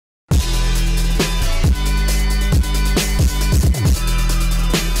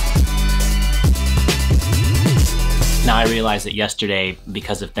realized that yesterday,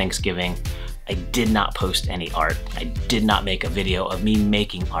 because of Thanksgiving, I did not post any art. I did not make a video of me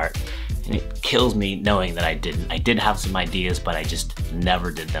making art. And it kills me knowing that I didn't. I did have some ideas, but I just never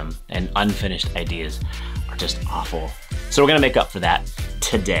did them. And unfinished ideas are just awful. So we're gonna make up for that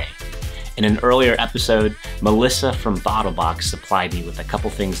today. In an earlier episode, Melissa from Bottlebox supplied me with a couple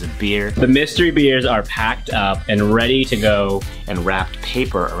things of beer. The mystery beers are packed up and ready to go and wrapped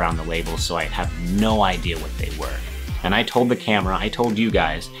paper around the labels, so I have no idea what they were. And I told the camera, I told you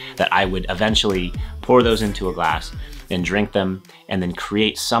guys that I would eventually pour those into a glass and drink them and then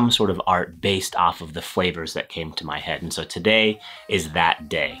create some sort of art based off of the flavors that came to my head. And so today is that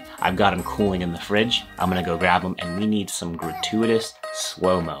day. I've got them cooling in the fridge. I'm gonna go grab them, and we need some gratuitous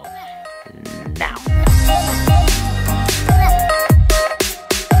slow-mo now.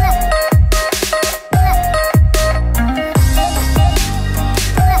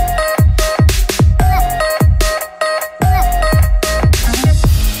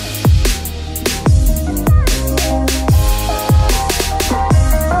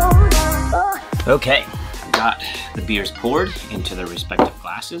 Okay, got the beers poured into their respective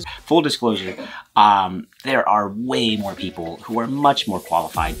glasses. Full disclosure, there are way more people who are much more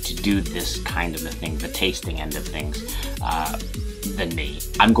qualified to do this kind of a thing, the tasting end of things, than me.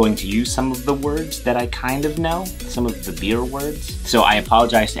 I'm going to use some of the words that I kind of know, some of the beer words. So I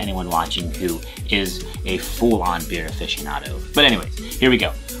apologize to anyone watching who is a full-on beer aficionado. But anyways, here we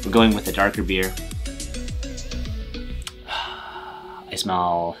go. We're going with the darker beer. I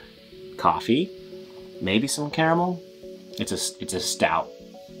smell coffee, maybe some caramel. It's a stout,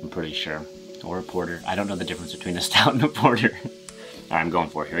 I'm pretty sure, or a porter. I don't know the difference between a stout and a porter. All right, I'm going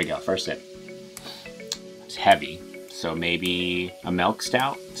for it. Here we go. First sip. It's heavy, so maybe a milk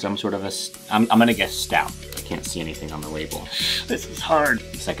stout, some sort of a. I'm gonna guess stout. I can't see anything on the label. This is hard.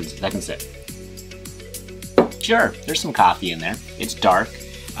 Second sip. Sure, there's some coffee in there. It's dark.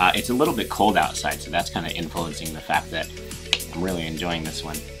 It's a little bit cold outside, so that's kind of influencing the fact that I'm really enjoying this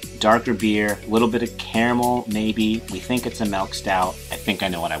one. Darker beer, a little bit of caramel, maybe. We think it's a milk stout. I think I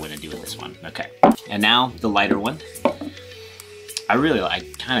know what I want to do with this one. Okay, and now the lighter one. I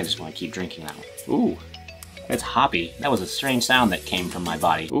kind of just want to keep drinking that one. Ooh, it's hoppy. That was a strange sound that came from my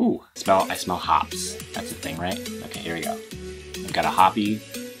body. Ooh, I smell hops. That's the thing, right? Okay, here we go. I've got a hoppy,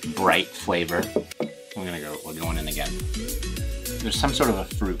 bright flavor. We're going in again. There's some sort of a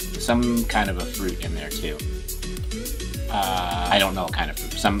fruit, some kind of a fruit in there too. I don't know what kind of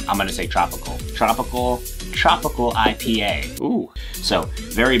fruit. I'm gonna say tropical. Tropical IPA. Ooh. So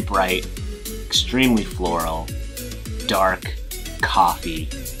very bright, extremely floral, dark, coffee,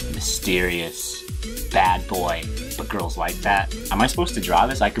 mysterious, bad boy, but girls like that. Am I supposed to draw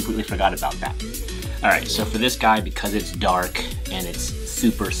this? I completely forgot about that. All right, so for this guy, because it's dark and it's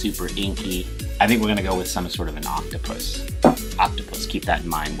super, super inky, I think we're gonna go with some sort of an octopus. Octopus, keep that in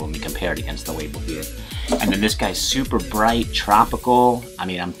mind when we compare it against the label here. And then this guy's super bright, tropical. I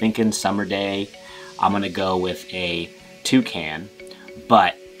mean, I'm thinking summer day. I'm gonna go with a toucan,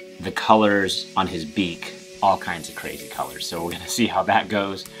 but the colors on his beak, all kinds of crazy colors. So we're gonna see how that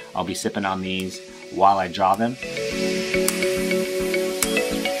goes. I'll be sipping on these while I draw them.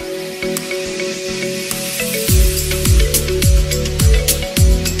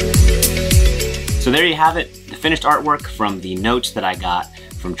 So there you have it, the finished artwork from the notes that I got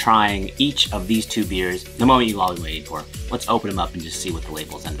from trying each of these two beers. The moment you've all been waiting for. Let's open them up and just see what the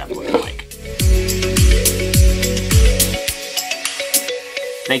labels end up looking like.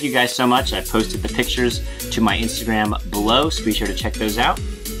 Thank you guys so much. I posted the pictures to my Instagram below, so be sure to check those out.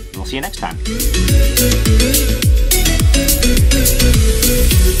 And we'll see you next time.